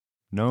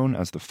Known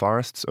as the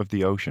forests of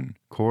the ocean,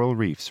 coral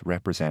reefs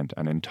represent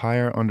an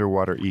entire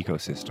underwater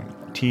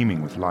ecosystem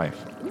teeming with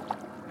life.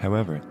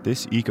 However,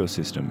 this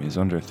ecosystem is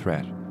under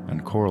threat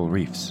and coral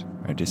reefs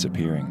are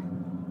disappearing.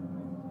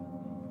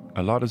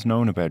 A lot is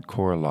known about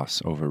coral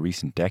loss over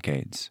recent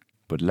decades,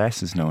 but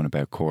less is known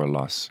about coral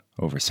loss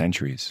over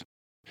centuries.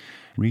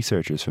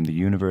 Researchers from the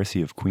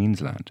University of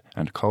Queensland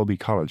and Colby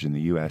College in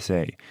the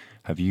USA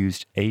have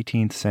used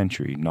 18th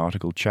century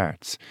nautical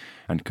charts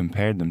and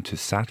compared them to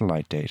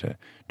satellite data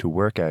to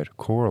work out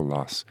coral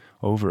loss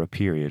over a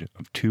period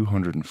of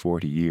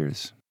 240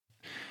 years.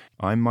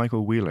 I'm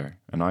Michael Wheeler,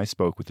 and I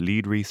spoke with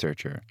lead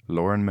researcher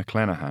Loren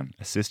McClenachan,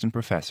 assistant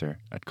professor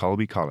at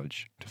Colby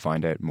College, to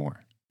find out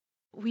more.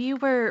 We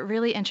were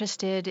really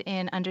interested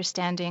in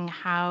understanding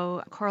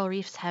how coral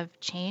reefs have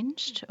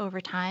changed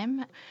over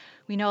time.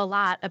 We know a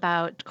lot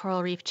about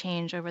coral reef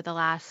change over the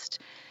last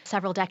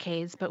several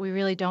decades, but we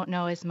really don't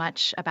know as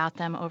much about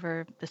them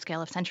over the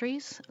scale of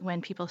centuries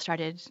when people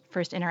started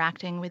first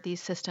interacting with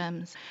these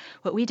systems.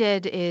 What we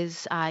did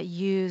is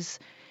use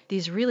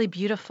these really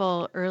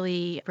beautiful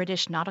early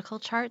British nautical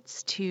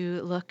charts to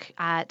look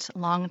at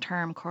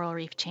long-term coral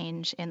reef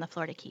change in the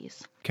Florida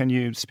Keys. Can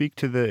you speak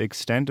to the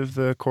extent of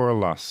the coral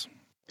loss?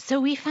 So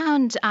we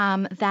found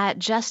that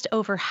just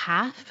over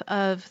half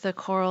of the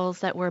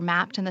corals that were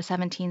mapped in the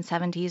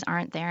 1770s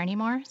aren't there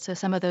anymore. So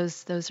some of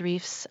those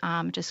reefs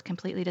just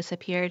completely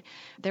disappeared.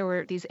 There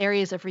were these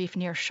areas of reef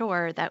near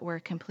shore that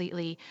were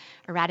completely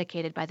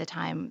eradicated by the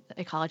time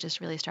ecologists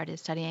really started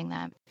studying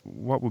them.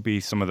 What would be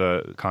some of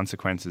the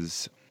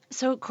consequences?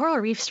 So coral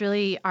reefs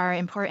really are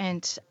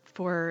important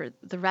for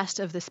the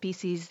rest of the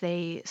species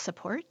they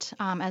support,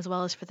 as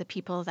well as for the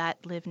people that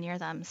live near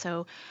them.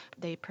 So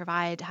they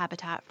provide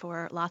habitat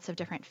for lots of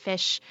different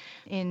fish.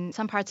 In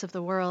some parts of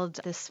the world,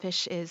 this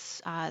fish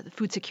is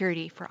food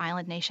security for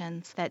island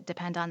nations that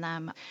depend on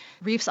them.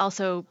 Reefs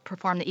also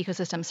perform the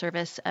ecosystem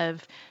service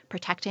of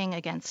protecting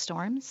against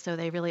storms. So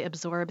they really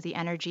absorb the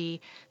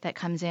energy that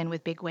comes in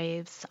with big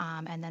waves,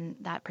 and then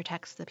that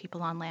protects the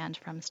people on land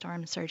from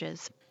storm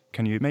surges.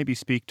 Can you maybe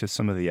speak to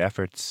some of the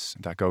efforts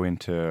that go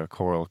into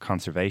coral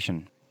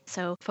conservation?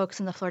 So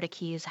folks in the Florida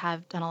Keys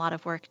have done a lot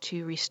of work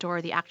to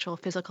restore the actual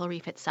physical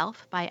reef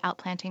itself by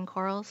outplanting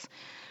corals.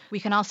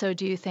 We can also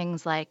do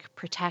things like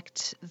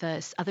protect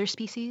the other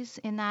species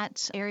in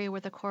that area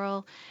where the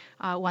coral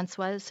once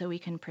was, so we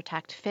can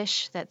protect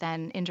fish that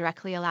then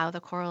indirectly allow the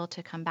coral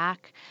to come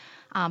back.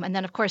 And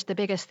then, of course, the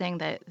biggest thing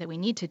that we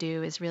need to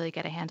do is really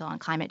get a handle on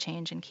climate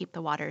change and keep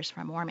the waters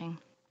from warming.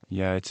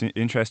 Yeah, it's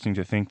interesting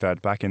to think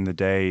that back in the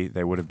day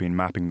they would have been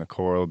mapping the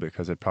coral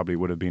because it probably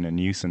would have been a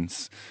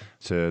nuisance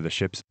to the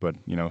ships. But,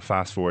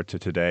 fast forward to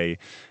today,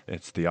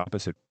 it's the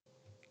opposite.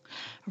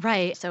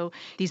 Right. So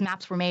these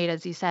maps were made,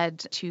 as you said,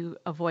 to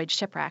avoid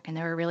shipwreck, and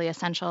they were really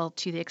essential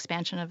to the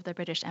expansion of the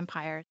British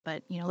Empire.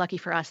 But, lucky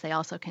for us, they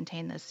also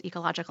contain this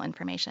ecological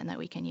information that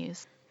we can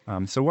use.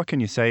 So what can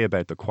you say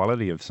about the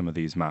quality of some of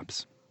these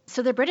maps?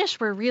 So the British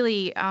were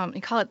really,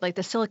 we call it like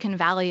the Silicon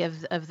Valley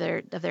of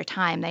their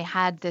time. They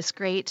had this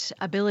great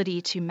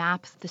ability to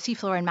map the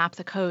seafloor and map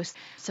the coast.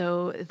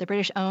 So the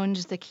British owned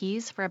the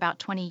Keys for about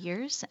 20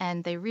 years,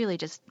 and they really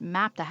just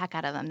mapped the heck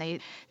out of them.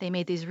 They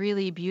made these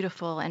really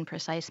beautiful and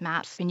precise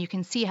maps, and you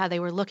can see how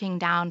they were looking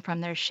down from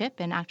their ship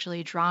and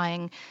actually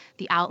drawing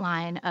the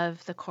outline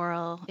of the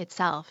coral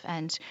itself.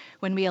 And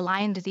when we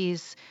aligned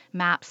these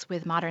maps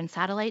with modern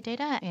satellite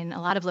data, in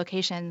a lot of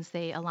locations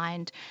they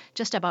aligned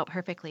just about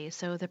perfectly.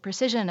 So the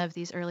precision of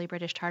these early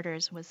British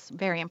charters was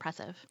very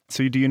impressive.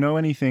 So do you know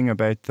anything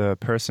about the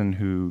person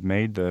who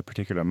made the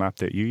particular map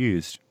that you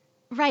used?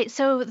 Right.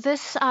 So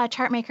this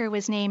chart maker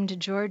was named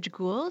George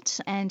Gould,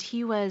 and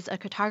he was a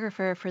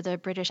cartographer for the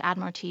British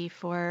Admiralty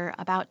for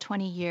about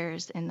 20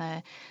 years in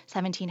the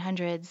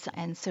 1700s.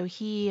 And so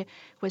he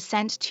was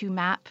sent to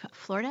map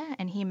Florida,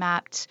 and he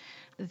mapped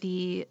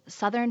the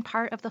southern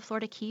part of the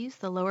Florida Keys,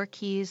 the lower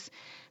Keys.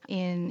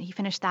 He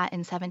finished that in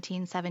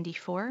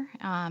 1774,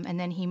 and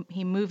then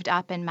he moved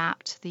up and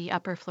mapped the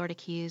upper Florida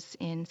Keys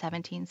in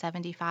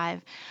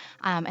 1775.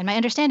 And my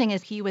understanding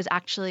is he was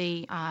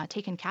actually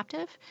taken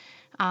captive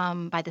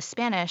by the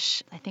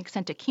Spanish, I think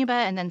sent to Cuba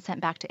and then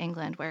sent back to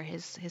England where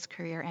his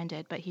career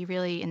ended. But he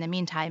really, in the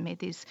meantime, made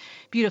these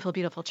beautiful,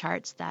 beautiful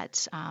charts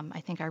that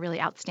I think are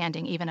really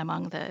outstanding even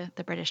among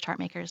the British chart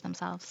makers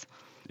themselves.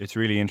 It's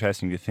really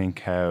interesting to think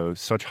how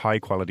such high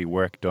quality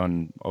work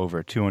done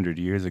over 200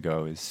 years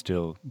ago is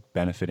still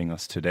benefiting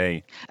us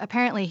today.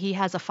 Apparently he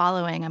has a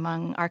following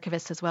among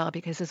archivists as well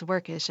because his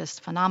work is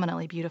just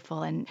phenomenally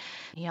beautiful, and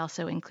he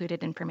also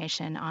included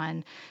information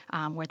on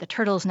where the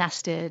turtles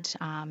nested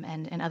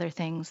and other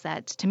things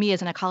that to me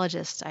as an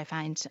ecologist I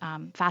find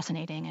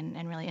fascinating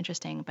and really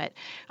interesting, but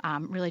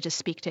really just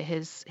speak to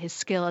his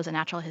skill as a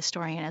natural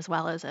historian as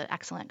well as an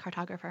excellent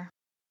cartographer.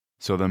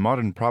 So the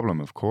modern problem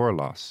of coral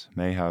loss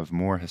may have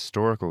more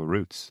historical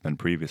roots than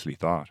previously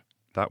thought.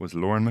 That was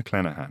Loren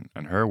McClenachan,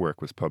 and her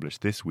work was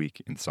published this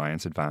week in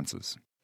Science Advances.